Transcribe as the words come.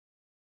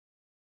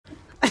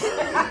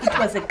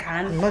was a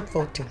gun. I'm not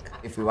voting.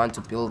 If we want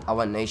to build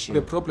our nation.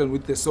 The problem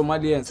with the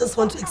Somalians. Just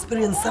want to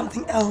experience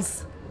something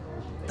else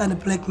than a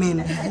black man.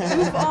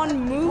 Move on,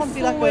 move Can't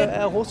be like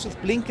a horse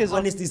with blinkers.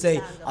 Honestly say,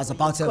 I was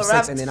about to have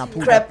sex and then I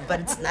pulled crap, up. but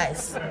it's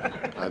nice.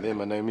 Hi there,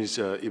 my name is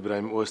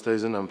Ibrahim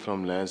Oosthuizen. I'm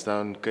from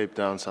Lansdowne, Cape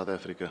Town, South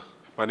Africa.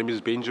 My name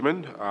is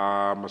Benjamin.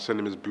 My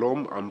surname is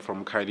Blom. I'm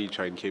from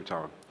Khayelitsha in Cape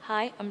Town.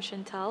 Hi, I'm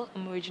Chantal.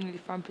 I'm originally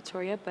from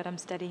Pretoria, but I'm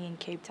studying in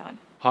Cape Town.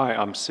 Hi,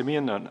 I'm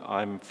Simeon and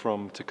I'm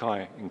from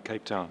Takai in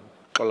Cape Town.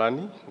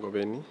 Kolani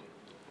Gobeni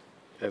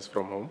is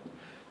from home.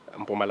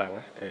 I'm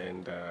Mpumalanga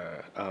and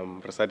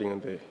I'm residing in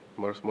the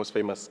most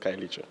famous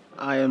Khayelitsha.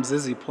 I am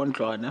Zizi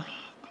Pondlwana,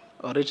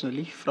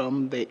 originally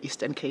from the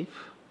Eastern Cape.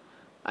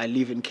 I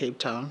live in Cape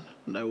Town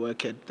and I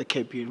work at the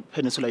Cape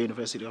Peninsula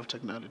University of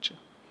Technology.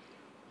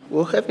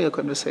 We're having a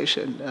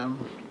conversation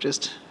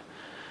just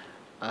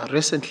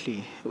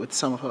recently with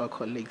some of our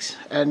colleagues,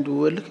 and we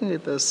were looking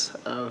at this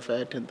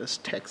VAT and this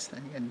tax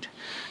thing, and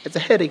it's a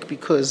headache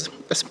because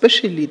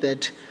especially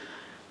that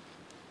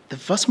the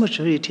vast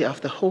majority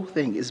of the whole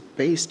thing is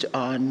based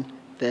on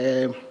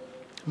the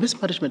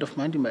mismanagement of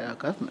money by our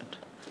government,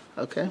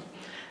 okay?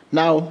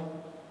 Now,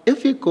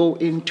 if you go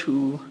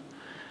into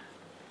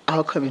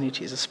our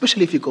communities,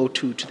 especially if you go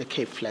to the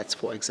Cape Flats,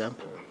 for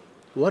example,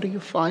 what do you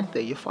find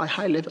there? You find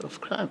high level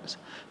of crimes,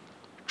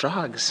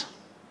 drugs,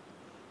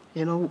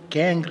 you know,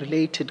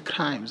 gang-related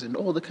crimes and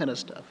all the kind of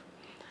stuff.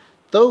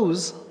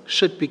 Those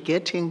should be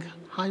getting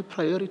high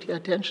priority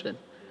attention.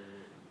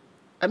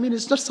 I mean,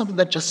 it's not something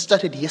that just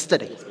started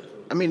yesterday.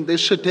 I mean, there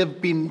should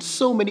have been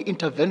so many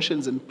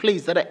interventions in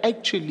place that are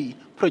actually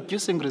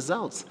producing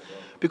results.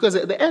 Because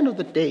at the end of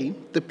the day,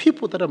 the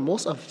people that are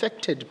most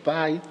affected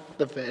by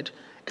the VAT,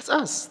 it's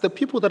us, the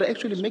people that are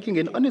actually making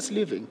an honest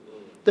living,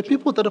 the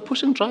people that are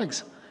pushing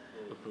drugs.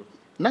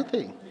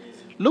 Nothing.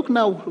 Look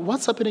now,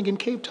 what's happening in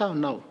Cape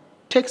Town now?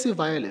 Taxi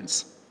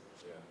violence.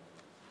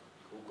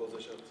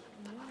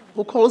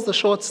 Who calls the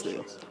shots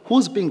there?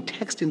 Who's being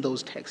taxed in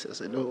those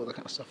taxes and all that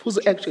kind of stuff? Who's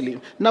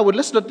actually now?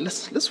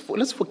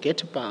 Let's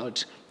forget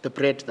about the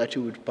bread that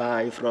you would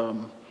buy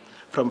from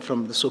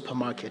the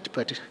supermarket,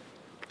 but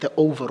the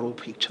overall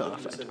picture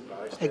of it.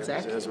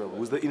 Exactly.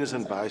 Who's the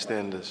innocent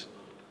bystanders?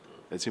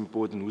 It's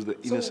important. Who's the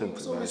innocent?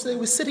 So we say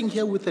we're sitting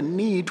here with a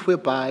need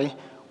whereby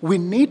we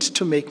need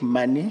to make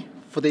money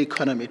for the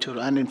economy to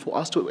run and for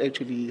us to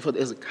actually,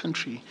 as a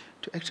country,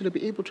 to actually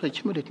be able to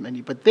accumulate money.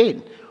 But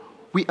then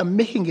we are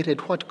making it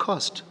at what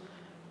cost?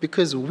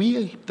 Because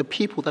we, the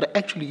people that are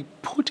actually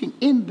putting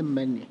in the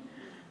money,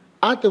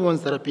 are the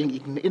ones that are being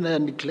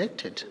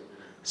neglected.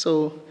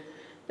 So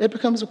it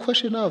becomes a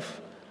question of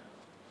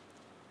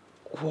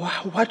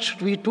what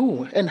should we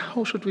do and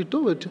how should we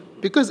do it?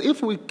 Because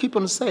if we keep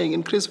on saying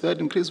increase VAT,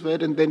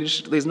 and then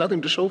there's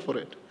nothing to show for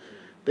it,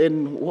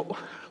 then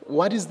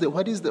what is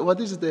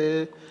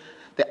the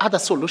other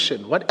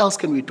solution? What else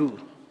can we do?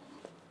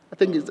 I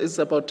think it's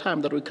about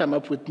time that we come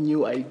up with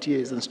new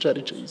ideas and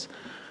strategies.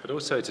 But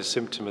also it's a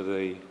symptom of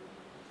the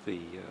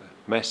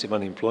massive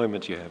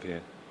unemployment you have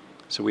here.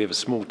 So we have a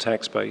small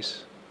tax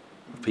base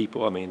of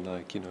people. I mean,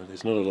 like, you know,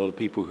 there's not a lot of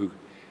people who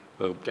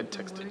get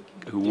taxed,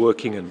 who are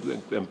working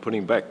and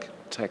putting back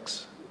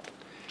tax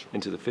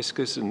into the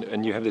fiscus.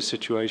 And you have this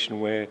situation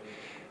where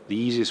the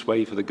easiest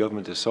way for the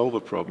government to solve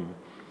a problem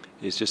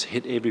is just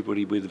hit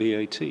everybody with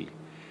VAT.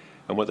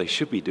 And what they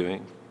should be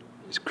doing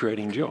is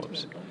creating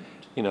jobs.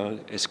 You know,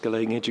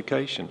 escalating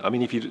education. I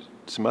mean,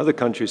 some other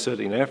countries,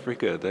 certainly in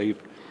Africa,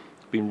 they've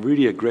been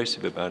really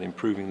aggressive about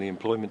improving the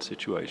employment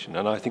situation.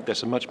 And I think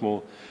that's a much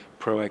more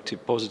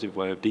proactive, positive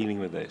way of dealing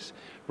with this,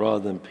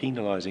 rather than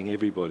penalizing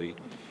everybody.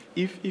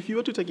 If you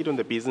were to take it on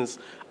the business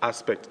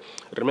aspect,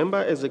 remember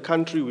as a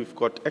country we've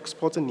got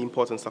exports and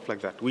imports and stuff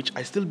like that, which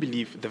I still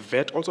believe the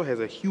VAT also has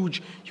a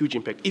huge, huge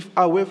impact. If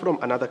I were from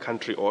another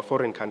country or a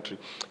foreign country,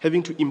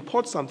 having to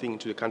import something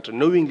into the country,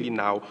 knowingly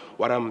now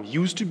what I'm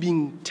used to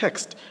being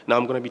taxed, now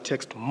I'm going to be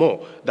taxed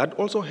more, that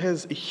also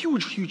has a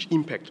huge, huge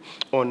impact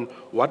on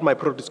what my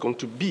product is going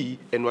to be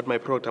and what my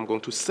product I'm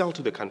going to sell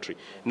to the country.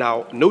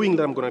 Now, knowing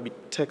that I'm going to be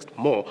taxed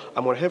more,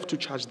 I'm going to have to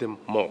charge them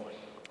more.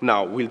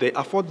 Now, will they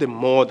afford the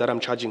more that I'm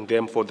charging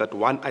them for that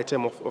one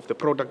item of the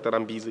product that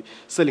I'm busy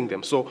selling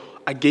them? So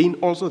again,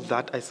 also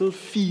that I still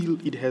feel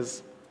it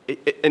has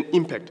an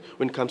impact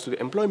when it comes to the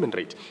employment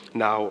rate.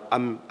 Now,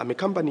 I'm a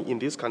company in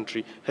this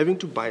country having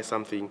to buy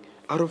something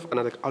out of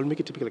another. I'll make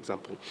a typical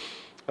example.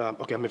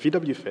 Okay, I'm a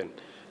VW fan.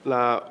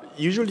 Now,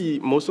 usually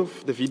most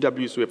of the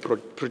VWs were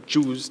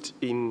produced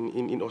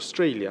in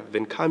Australia,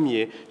 then come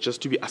here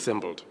just to be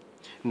assembled.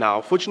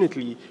 Now,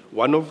 fortunately,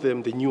 one of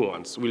them, the new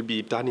ones, will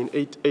be done in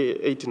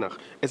 18.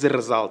 As a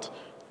result,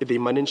 they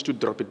managed to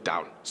drop it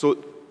down. So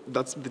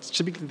that's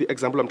typically the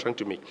example I'm trying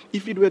to make.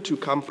 If it were to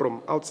come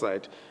from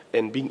outside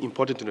and being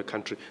imported into the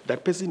country,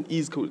 that person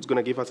is going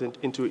to give us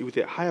into it with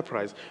a higher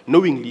price,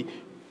 knowingly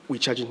we're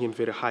charging him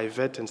very high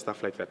VAT and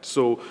stuff like that.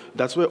 So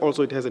that's where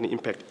also it has an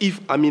impact. If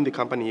I'm in the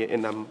company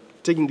and I'm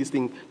taking this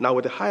thing now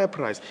at a higher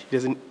price, it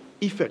has an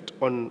effect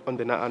on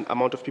the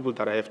amount of people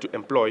that I have to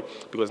employ,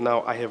 because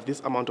now I have this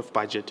amount of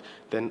budget,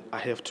 then I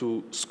have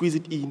to squeeze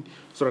it in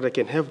so that I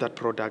can have that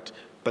product,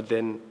 but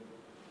then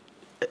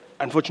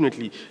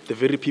unfortunately, the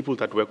very people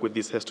that work with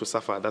this has to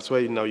suffer. That's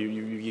why now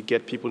you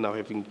get people now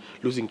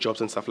losing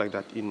jobs and stuff like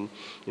that in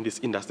these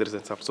industries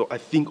and stuff. So I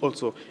think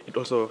also it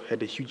also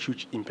had a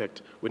huge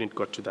impact when it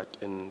got to that,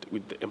 and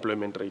with the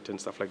employment rate and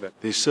stuff like that.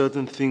 There's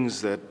certain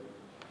things that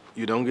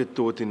you don't get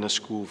taught in a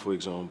school, for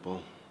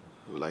example,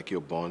 like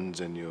your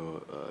bonds and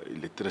your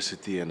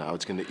electricity and how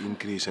it's going to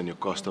increase and your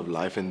cost of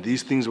life. And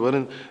these things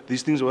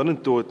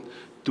weren't taught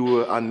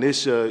to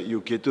unless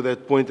you get to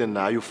that point and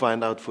now you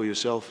find out for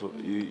yourself.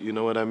 You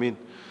know what I mean?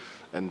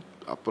 And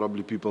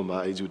probably people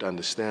my age would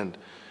understand.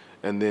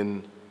 And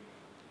then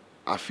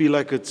I feel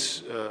like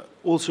it's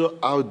also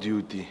our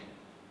duty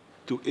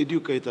to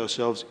educate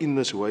ourselves in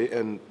this way,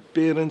 and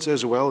parents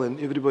as well and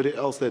everybody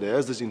else that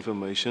has this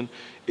information,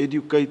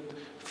 educate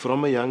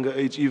from a younger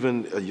age.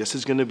 Even yes,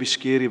 it's going to be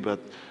scary, but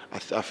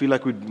I feel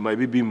like we'd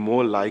maybe be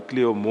more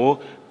likely or more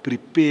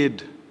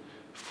prepared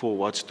for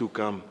what's to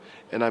come.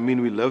 And I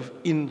mean, we live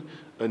in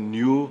a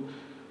new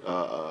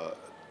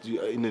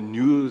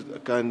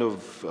kind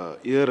of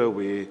era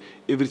where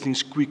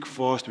everything's quick,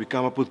 fast. We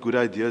come up with good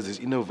ideas. There's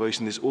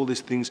innovation. There's all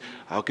these things.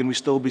 How can we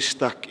still be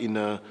stuck in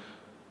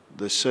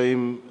the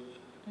same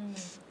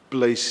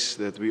place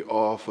that we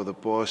are for the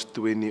past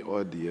 20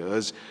 odd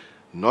years?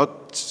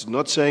 Not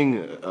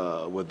saying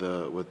with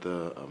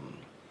the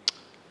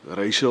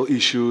racial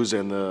issues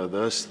and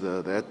this,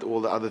 that,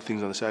 all the other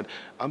things on the side.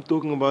 I'm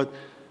talking about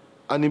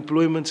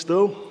unemployment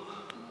still.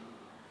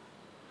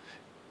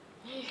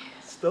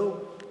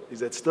 Is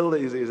that still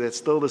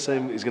the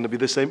same? Is going to be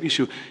the same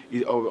issue?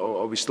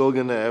 Are we still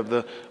going to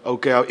have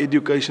our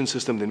education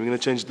system? Then we're going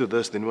to change it to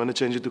this. Then we want to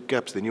change it to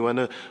caps. Then you want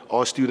to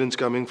our students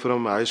coming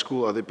from high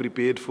school, are they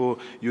prepared for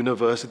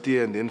university?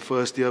 And then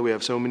first year we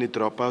have so many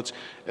dropouts.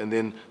 And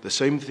then the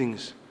same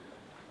things.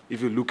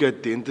 If you look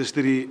at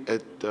dentistry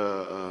at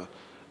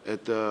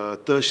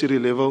tertiary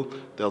level,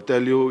 they'll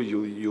tell you,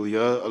 you'll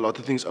hear a lot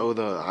of things. Oh,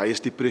 the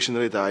highest depression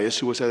rate, the highest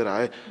suicide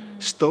rate.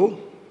 Still,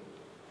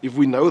 if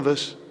we know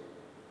this,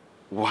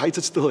 why is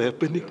it still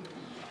happening?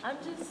 I'm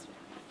just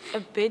a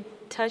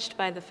bit touched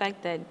by the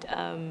fact that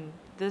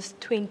this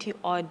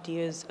 20-odd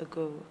years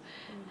ago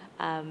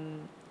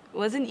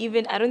wasn't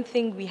even, I don't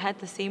think we had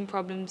the same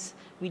problems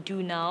we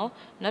do now,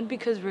 not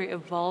because we're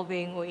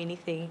evolving or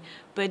anything,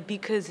 but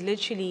because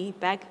literally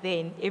back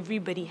then,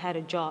 everybody had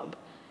a job.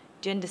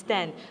 Do you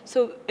understand?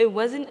 So it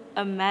wasn't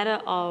a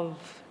matter of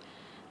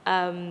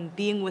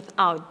being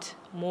without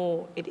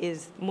more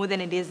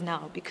than it is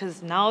now,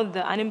 because now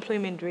the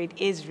unemployment rate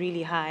is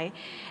really high,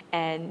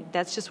 and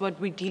that's just what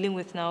we're dealing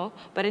with now.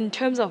 But in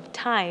terms of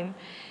time,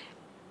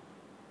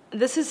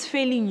 this is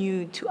fairly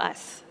new to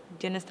us.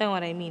 Do you understand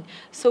what I mean?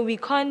 So we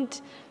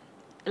can't,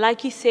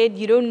 like you said,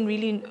 you don't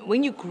really,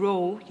 when you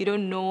grow, you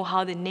don't know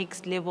how the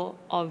next level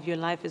of your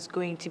life is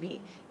going to be.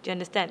 Do you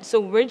understand?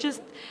 So we're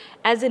just,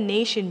 as a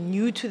nation,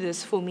 new to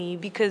this for me,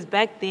 because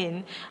back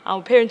then,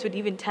 our parents would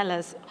even tell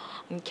us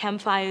on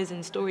campfires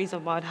and stories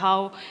about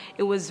how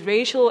it was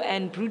racial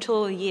and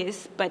brutal,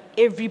 yes, but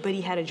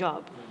everybody had a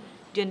job.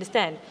 Do you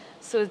understand?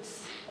 So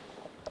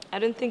I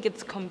don't think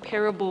it's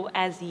comparable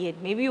as yet.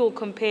 Maybe we'll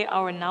compare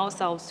our now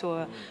selves to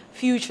our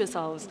future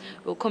selves.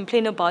 We'll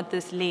complain about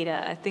this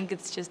later. I think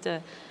it's just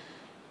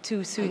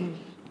too soon.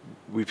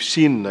 We've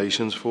seen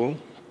nations fall,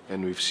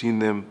 and we've seen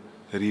them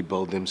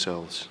rebuild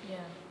themselves. Yeah.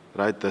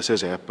 Right? This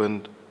has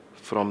happened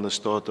from the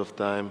start of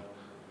time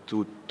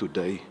to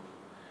today.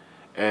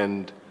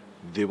 And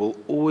there will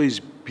always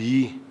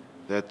be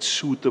that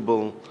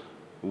suitable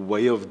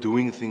way of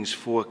doing things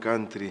for a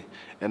country.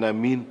 And I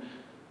mean,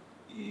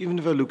 even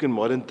if I look in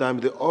modern time,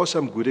 there are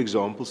some good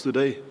examples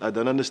today. I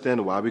don't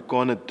understand why we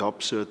can't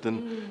adopt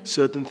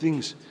certain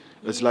things.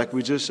 It's like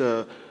we just,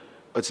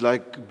 it's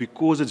like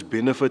because it's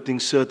benefiting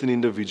certain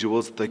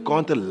individuals, they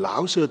can't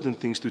allow certain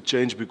things to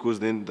change because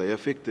then they're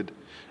affected.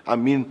 I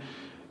mean,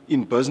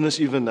 in business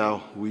even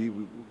now, we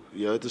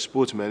here at the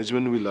sports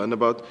management, we learn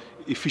about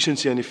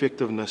efficiency and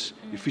effectiveness.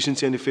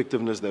 Efficiency and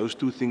effectiveness, those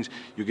two things,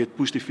 you get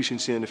pushed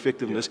efficiency and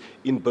effectiveness.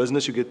 In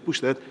business, you get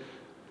pushed that.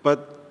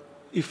 But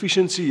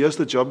efficiency, yes,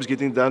 the job is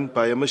getting done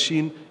by a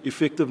machine.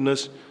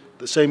 Effectiveness,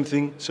 the same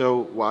thing.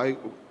 So why?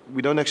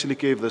 We don't actually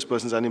care if this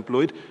person's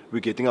unemployed. We're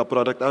getting our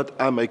product out.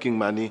 I'm making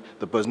money.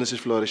 The business is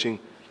flourishing.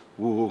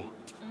 Woo-hoo.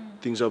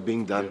 Things are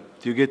being done.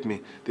 Do you get me?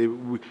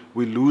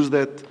 We lose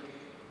that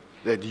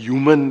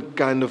human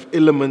kind of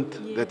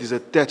element that is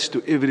attached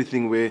to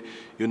everything where,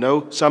 you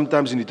know,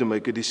 sometimes you need to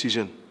make a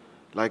decision.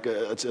 Like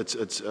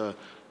it's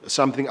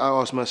something I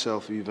ask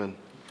myself even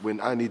when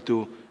I need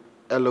to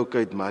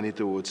allocate money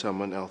towards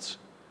someone else.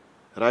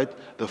 Right?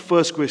 The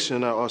first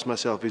question I ask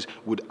myself is,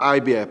 would I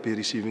be happy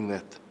receiving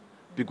that?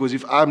 Because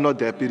if I'm not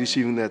happy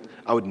receiving that,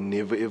 I would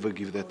never ever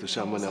give that to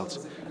someone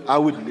else. I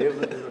would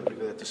never ever give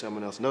that to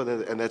someone else. No,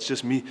 and that's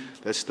just me.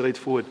 That's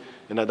straightforward.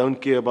 And I don't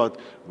care about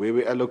where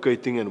we're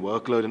allocating and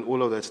workload and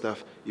all of that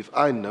stuff. If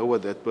I know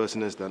what that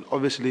person has done,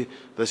 obviously,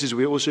 this is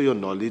where also your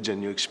knowledge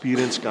and your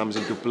experience comes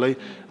into play.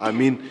 I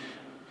mean,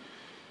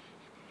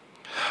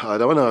 I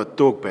don't want to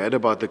talk bad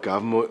about the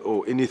government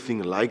or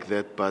anything like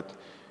that, but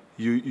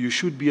you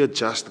should be a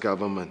just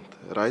government,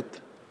 right?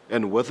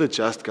 And with a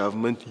just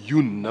government,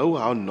 you know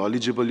how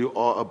knowledgeable you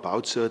are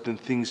about certain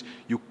things.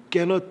 You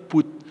cannot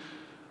put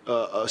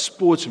a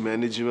sports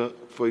manager,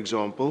 for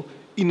example,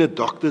 in a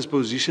doctor's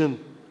position.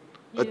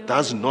 Yeah. It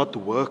does not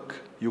work.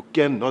 You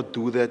cannot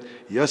do that.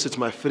 Yes, it's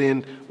my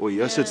friend, or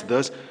yes, it's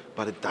this,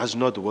 but it does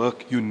not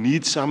work. You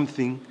need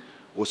something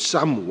or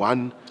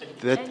someone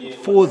that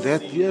for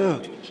that,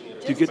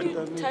 Just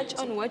to touch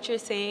on what you're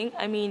saying,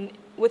 I mean,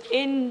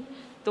 within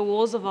the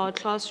walls of our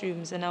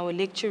classrooms and our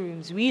lecture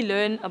rooms, we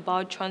learn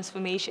about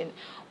transformation.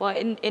 Well,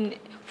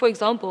 for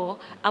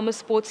example, I'm a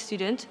sports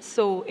student,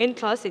 so in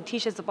class they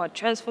teach us about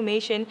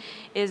transformation,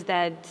 is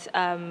that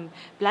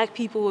black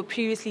people were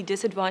previously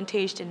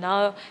disadvantaged and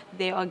now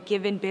they are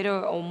given better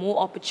or more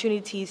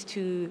opportunities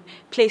to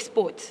play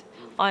sports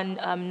on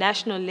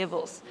national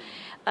levels.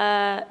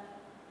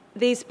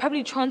 There's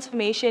probably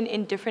transformation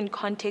in different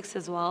contexts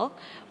as well,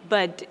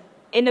 but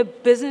in a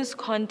business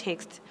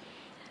context,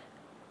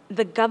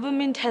 the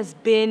government has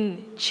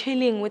been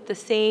chilling with the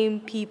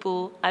same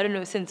people, I don't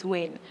know since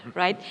when,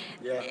 right?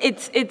 Yeah.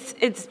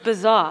 It's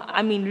bizarre.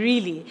 I mean,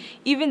 really.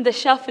 Even the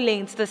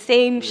shuffling, it's the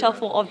same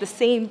shuffle of the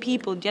same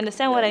people. Do you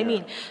understand what I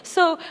mean?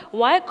 So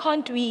why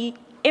can't we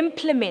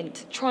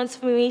implement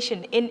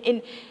transformation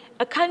in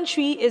a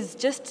country is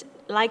just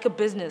like a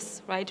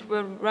business, right?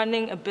 We're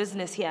running a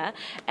business here,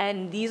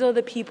 and these are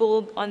the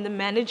people on the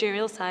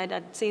managerial side.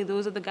 I'd say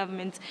those are the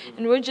governments,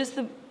 and we're just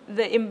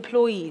the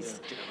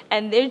employees,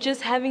 and they're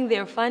just having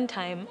their fun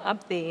time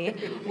up there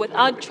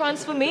without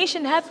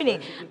transformation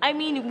happening. I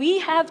mean,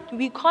 we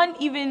can't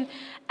even,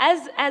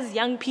 as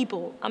young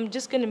people, I'm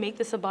just going to make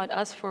this about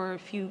us for a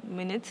few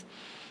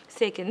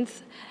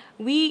seconds,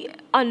 we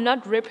are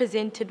not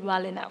represented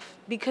well enough,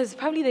 because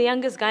probably the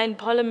youngest guy in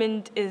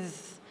parliament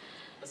is...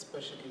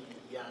 Especially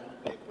young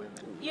black women.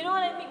 You know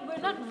what I mean?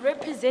 We're not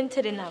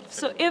represented enough.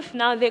 So if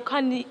now they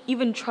can't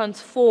even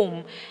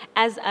transform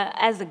as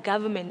a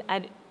government,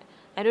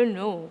 I don't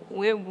know,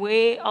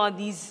 where are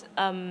these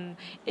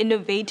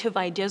innovative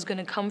ideas going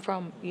to come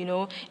from, you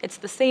know? It's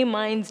the same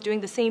minds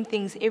doing the same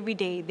things every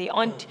day. There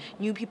aren't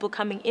new people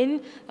coming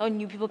in or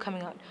new people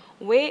coming out.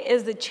 Where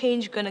is the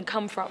change going to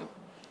come from?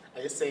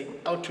 Are you saying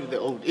out with the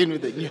old, in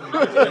with the new?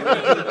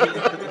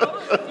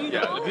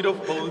 Yeah, a bit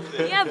of both,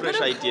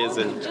 fresh ideas.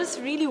 And just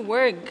really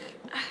work.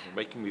 You're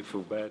making me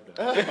feel bad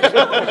now. Please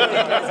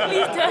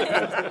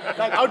don't.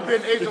 Like I would be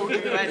an age-old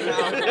right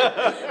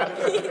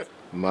now.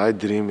 My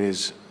dream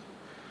is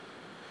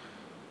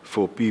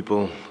for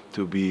people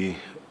to be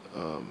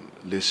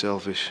less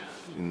selfish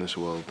in this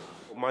world.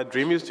 My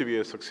dream is to be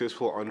a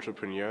successful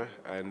entrepreneur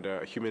and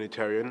a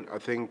humanitarian. I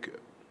think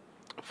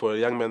for a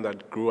young man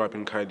that grew up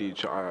in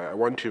Khalid, I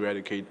want to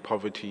eradicate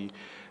poverty,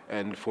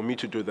 and for me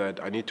to do that,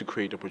 I need to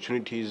create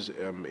opportunities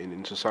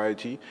in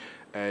society.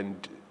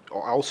 And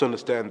I also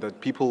understand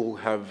that people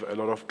have a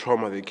lot of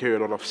trauma, they carry a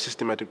lot of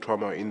systematic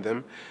trauma in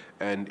them,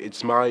 and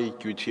it's my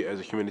duty as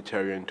a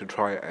humanitarian to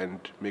try and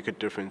make a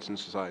difference in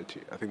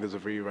society. I think there's a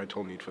very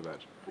vital need for that.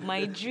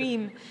 My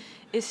dream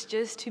is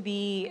just to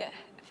be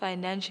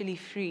financially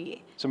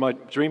free. So my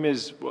dream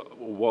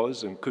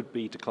was and could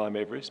be to climb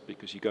Everest,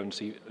 because you go and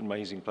see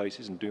amazing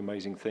places and do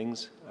amazing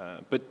things.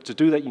 But to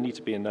do that, you need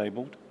to be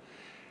enabled.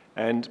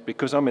 And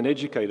because I'm an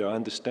educator, I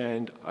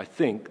understand, I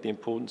think, the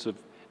importance of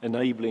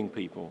enabling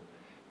people.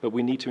 But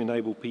we need to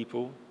enable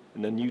people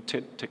in the new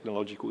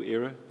technological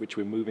era, which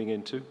we're moving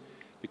into,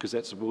 because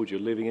that's the world you're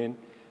living in.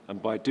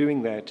 And by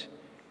doing that,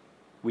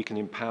 we can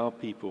empower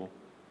people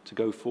to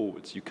go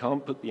forwards. You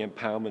can't put the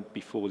empowerment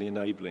before the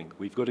enabling.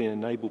 We've got to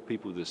enable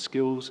people with the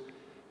skills,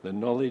 the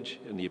knowledge,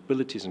 and the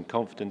abilities and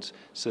confidence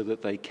so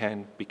that they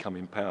can become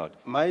empowered.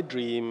 My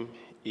dream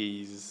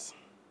is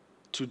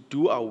to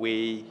do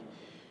away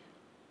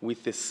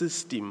with the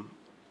system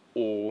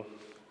or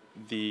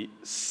the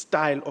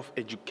style of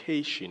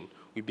education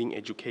we're being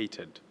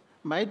educated.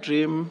 My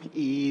dream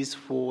is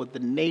for the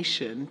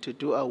nation to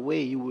do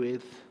away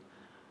with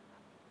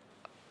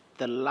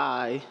the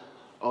lie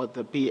or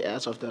the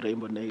BS of the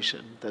Rainbow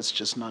Nation. That's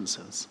just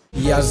nonsense.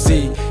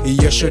 Yazi,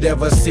 you should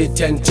ever sit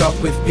and talk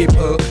with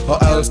people,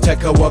 or else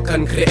take a walk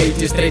and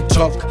create a straight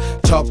talk.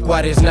 Talk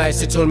what is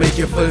nice, it will make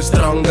you feel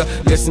stronger.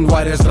 Listen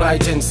what is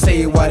right and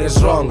say what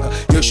is wrong.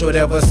 You should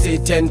ever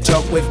sit and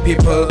talk with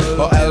people,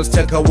 or else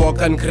take a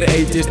walk and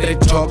create a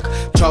straight talk.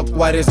 Talk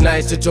what is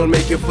nice, it will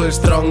make you feel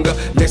stronger.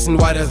 Listen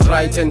what is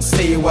right and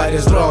say what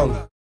is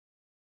wrong.